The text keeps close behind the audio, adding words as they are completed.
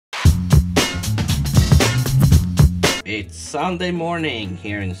It's Sunday morning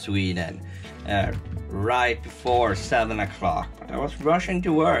here in Sweden, right before 7 o'clock. But I was rushing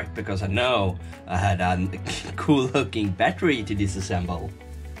to work because I know I had a cool looking battery to disassemble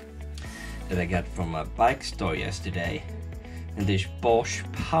that I got from a bike store yesterday. And this Bosch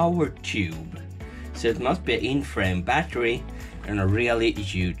PowerTube. So it must be an in-frame battery and a really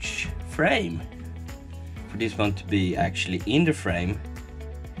huge frame for this one to be actually in the frame.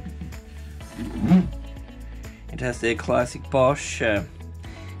 It has the classic Bosch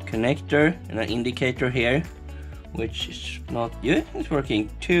connector and an indicator here, which is not good. It's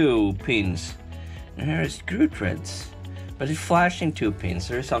working 2 pins, and here is screw threads, but it's flashing 2 pins.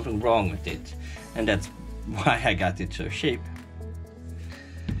 There is something wrong with it, and that's why I got it so cheap.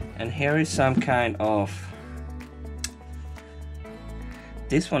 And here is some kind of,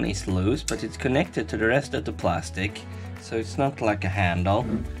 this one is loose, but it's connected to the rest of the plastic, so it's not like a handle.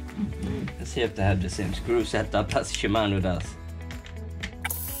 Let's see if they have the same screw setup as Shimano does.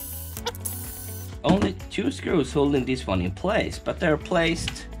 Only 2 screws holding this one in place, but they're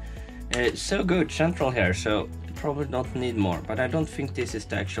placed so good central here, so you probably don't need more. But I don't think this is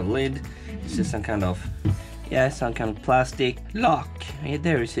the actual lid. This is some kind of, yeah, some kind of plastic lock. Yeah,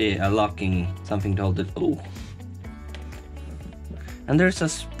 there is a locking something to hold it. Oh, and there's a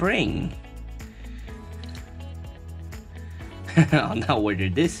spring. Now where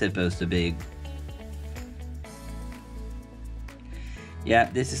is this supposed to be? Yeah,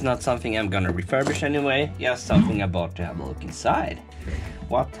 this is not something I'm gonna refurbish anyway, just something I bought to have a look inside.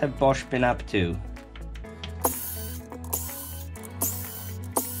 What have Bosch been up to?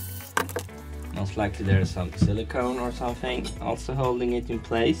 Most likely there is some silicone or something also holding it in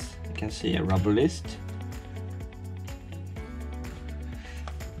place. You can see a rubber list.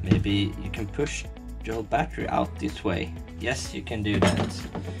 Maybe you can push the whole battery out this way. Yes, you can do that.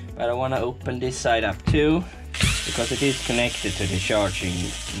 But I want to open this side up too, because it is connected to the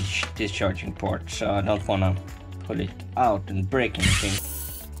discharging port, so I don't want to pull it out and break anything.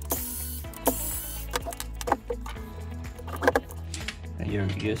 And you're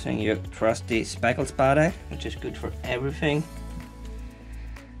using your trusty spackle spade, which is good for everything.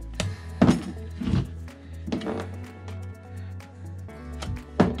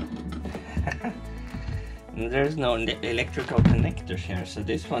 There's no electrical connectors here, so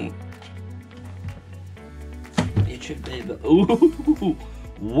this one, it should be able. Ooh,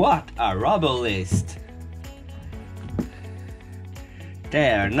 what a rubber list!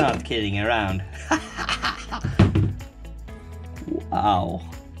 They're not kidding around. Wow,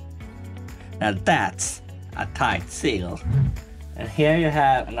 now that's a tight seal. And here you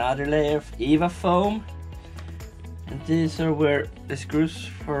have another layer of EVA foam, and these are where the screws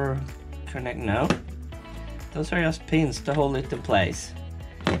for connect now. Those are just pins to hold it in place.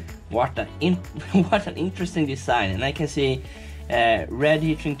 What an interesting design. And I can see red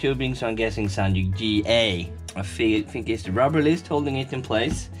heat shrink tubing, so I'm guessing Sanyo GA. I think it's the rubber list holding it in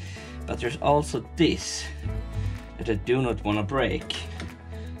place. But there's also this that I do not want to break.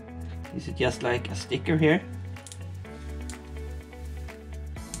 Is it just like a sticker here?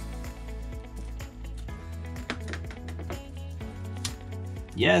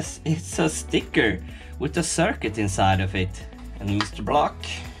 Yes, it's a sticker with a circuit inside of it. And Mr. Block.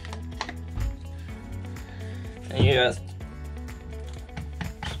 And you just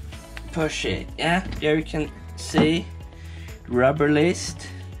push it. Yeah, there you can see rubber list.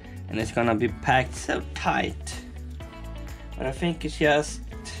 And it's gonna be packed so tight. But I think it's just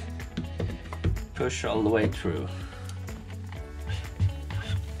push all the way through.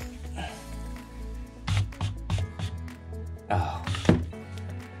 Oh.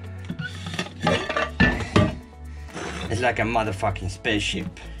 It's like a motherfucking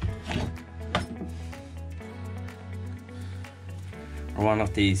spaceship. Or one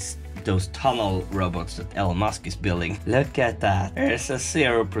of those tunnel robots that Elon Musk is building. Look at that. There's a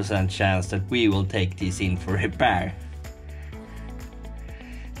 0% chance that we will take these in for repair.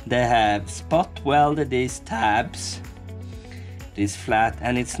 They have spot welded these tabs, this flat,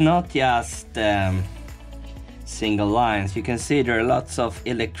 and it's not just single lines. You can see there are lots of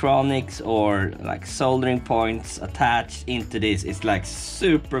electronics or like soldering points attached into this. It's like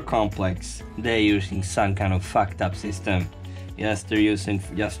super complex. They're using some kind of fucked up system. Yes, they're using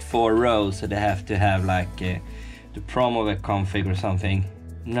just 4 rows, so they have to have like the promo config or something.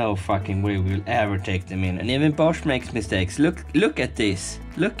 No fucking way we'll ever take them in. And even Bosch makes mistakes. Look at this.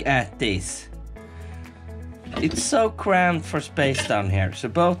 Look at this. It's so crammed for space down here. So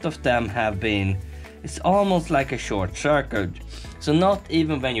both of them have been, it's almost like a short circuit. So not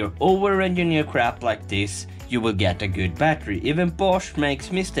even when you're over-engineer crap like this, you will get a good battery. Even Bosch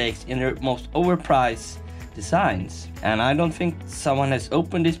makes mistakes in their most overpriced designs. And I don't think someone has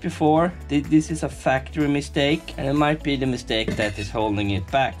opened this before. This is a factory mistake, and it might be the mistake that is holding it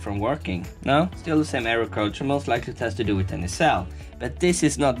back from working. No, still the same error code, so most likely it has to do with any cell. But this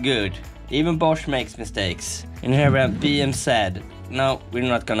is not good. Even Bosch makes mistakes. And here BM said, no, we're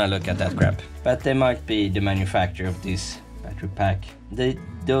not gonna look at that crap. But they might be the manufacturer of this battery pack.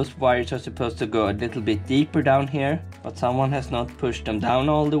 Those wires are supposed to go a little bit deeper down here, but someone has not pushed them down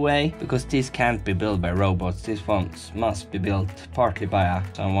all the way, because these can't be built by robots. These ones must be built partly by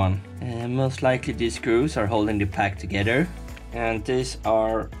someone. Most likely these screws are holding the pack together. And these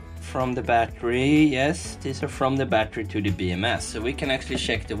are from the battery. Yes, these are from the battery to the BMS, so we can actually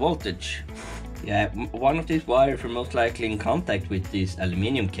check the voltage. Yeah, one of these wires are most likely in contact with this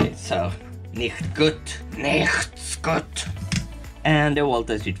aluminium case, so nicht gut, nichts gut. And the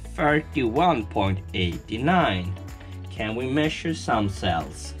voltage is 31.89. Can we measure some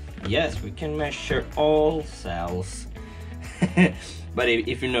cells? Yes, we can measure all cells. But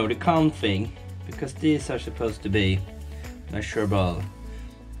if you know the config, because these are supposed to be measurable,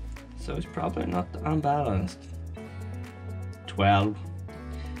 so it's probably not unbalanced. 12.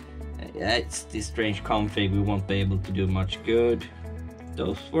 Yeah, it's this strange config, we won't be able to do much good.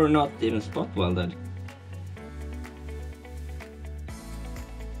 Those were not even spot welded.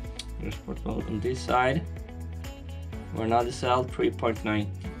 There's spot weld on this side. Or another cell,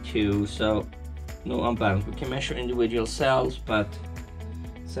 3.92, so no unbalance. We can measure individual cells, but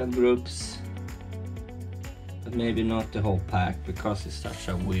cell groups, but maybe not the whole pack, because it's such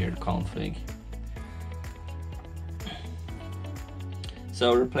a weird config.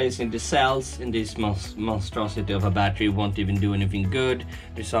 So replacing the cells in this monstrosity of a battery won't even do anything good.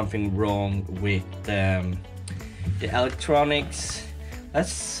 There's something wrong with the electronics.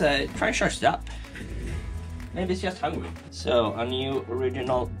 Let's try and charge it up. Maybe it's just hungry. So a new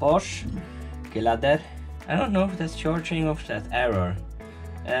original Bosch ladder. I don't know if that's charging or if that's error.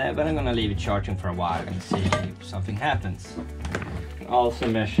 But I'm gonna leave it charging for a while and see if something happens. Also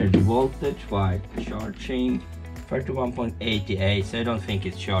measure the voltage while charging. 31.88, so I don't think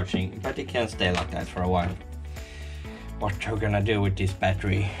it's charging, but it can stay like that for a while. What we're gonna do with this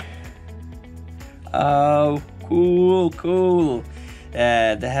battery? Oh, cool.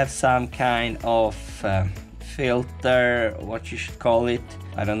 They have some kind of filter, what you should call it.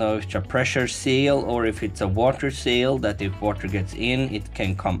 I don't know if it's a pressure seal or if it's a water seal, that if water gets in, it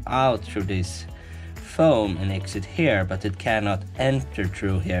can come out through this foam and exit here, but it cannot enter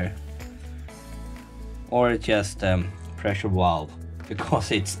through here. Or it's just pressure valve,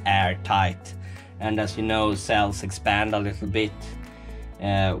 because it's airtight. And as you know, cells expand a little bit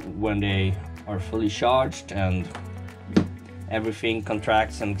when they are fully charged, and everything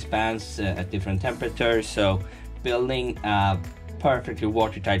contracts and expands at different temperatures. So building a perfectly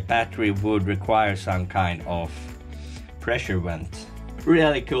watertight battery would require some kind of pressure vent.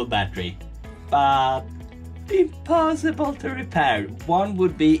 Really cool battery, but impossible to repair. One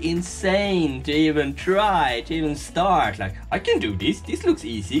would be insane to even try, to even start. Like, I can do this looks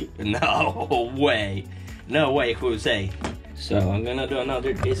easy. No way, Jose. So I'm gonna do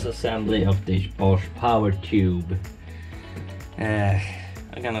another disassembly of this Bosch PowerTube.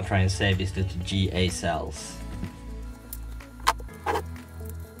 I'm gonna try and save these little GA cells.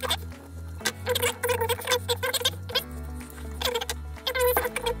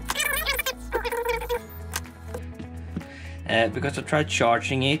 Because I tried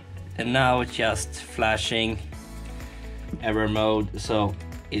charging it and now it's just flashing error mode, so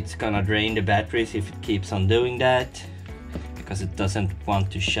it's gonna drain the batteries if it keeps on doing that, because it doesn't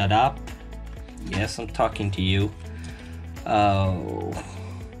want to shut up. Yes, I'm talking to you. Oh,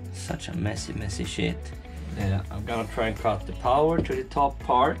 such a messy shit. I'm gonna try and cut the power to the top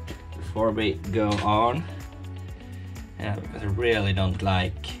part before we go on, because I really don't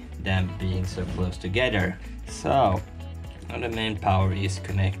like them being so close together. So the main power is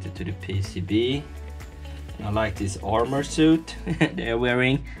connected to the PCB. I like this armor suit they're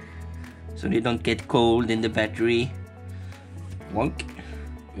wearing, so they don't get cold in the battery. Wonk.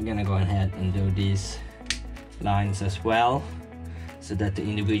 We're gonna go ahead and do these lines as well, so that the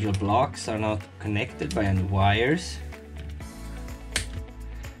individual blocks are not connected by any wires.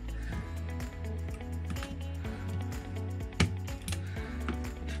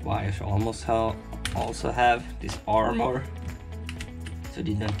 These wires also have this armor, so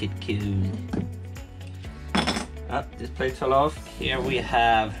they don't get killed. This plate fell off. Here we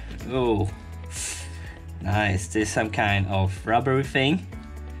have, oh, nice, this is some kind of rubbery thing,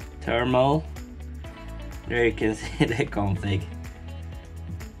 thermal. There you can see the config.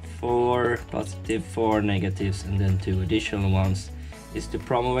 4 positive, 4 negatives, and then 2 additional ones. It's the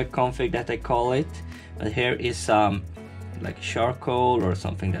Promoware config that I call it. But here is some like charcoal or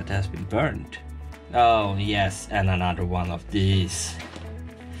something that has been burned. Oh yes, and another one of these.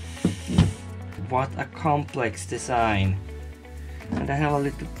 What a complex design. And I have a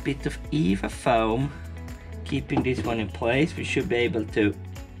little bit of EVA foam keeping this one in place. We should be able to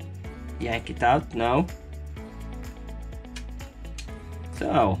yank it out now.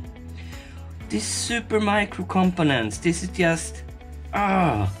 So, these super micro components, this is just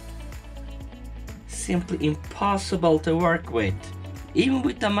simply impossible to work with, even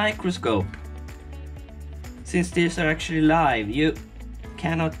with a microscope. Since these are actually live, you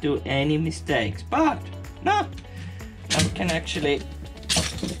cannot do any mistakes. But no, I can actually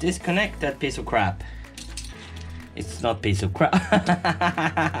disconnect that piece of crap. It's not piece of crap.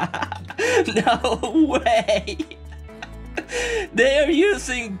 No way. They are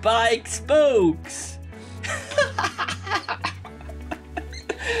using bike spokes.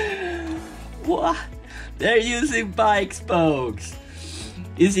 What? They're using bike spokes.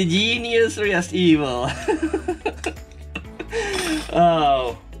 Is it genius or just evil?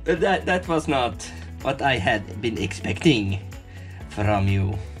 Oh, that was not what I had been expecting from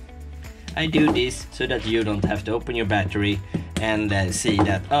you. I do this so that you don't have to open your battery and see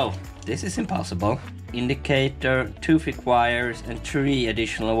that, oh, this is impossible. Indicator, 2 thick wires and 3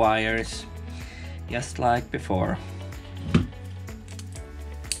 additional wires, just like before.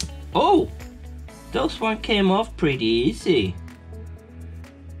 Oh, those one came off pretty easy.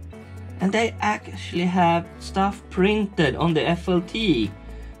 And they actually have stuff printed on the FLT.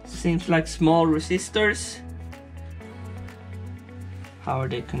 Seems like small resistors. How are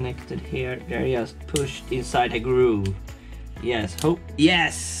they connected here? They're just pushed inside a groove. Yes,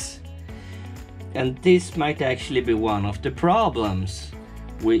 yes! And this might actually be one of the problems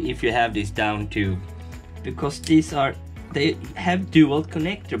if you have this down tube. Because they have dual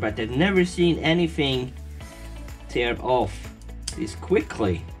connector, but I've never seen anything tear off this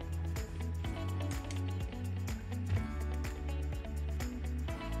quickly.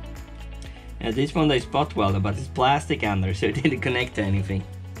 And this one they spot welded, but it's plastic under, so it didn't connect to anything.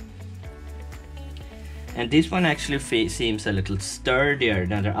 And this one actually seems a little sturdier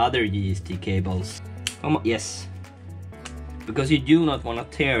than the other GST cables. Yes, because you do not want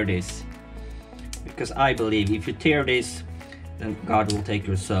to tear this. Because I believe if you tear this, then God will take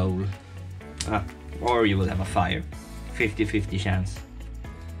your soul. Or you will have a fire. 50-50 chance.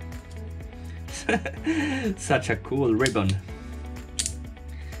 Such a cool ribbon.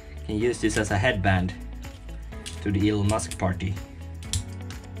 Can use this as a headband to the Elon Musk party.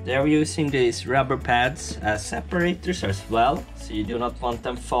 They're using these rubber pads as separators as well, so you do not want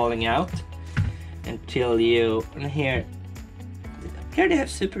them falling out until you... And here they have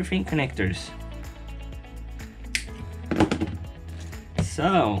super thin connectors.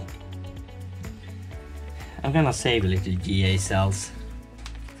 So I'm gonna save a little GA cells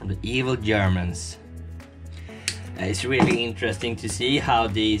from the evil Germans. It's really interesting to see how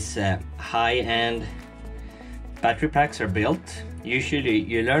these high-end battery packs are built. Usually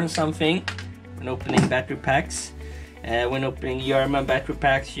you learn something when opening battery packs. When opening German battery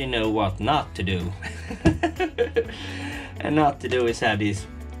packs, you know what not to do. And not to do is have this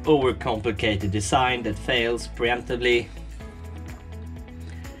overcomplicated design that fails preemptively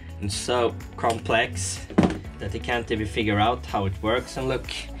and so complex that they can't even figure out how it works. And look,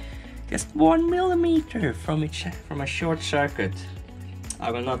 just 1 millimeter from a short circuit.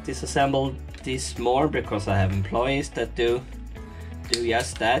 I will not disassemble this more because I have employees that do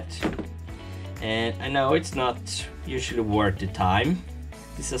just that. And I know it's not usually worth the time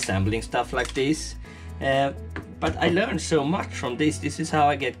disassembling stuff like this, but I learned so much from this. This is how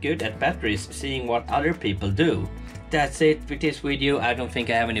I get good at batteries, seeing what other people do. That's it with this video. I don't think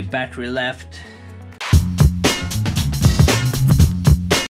I have any battery left.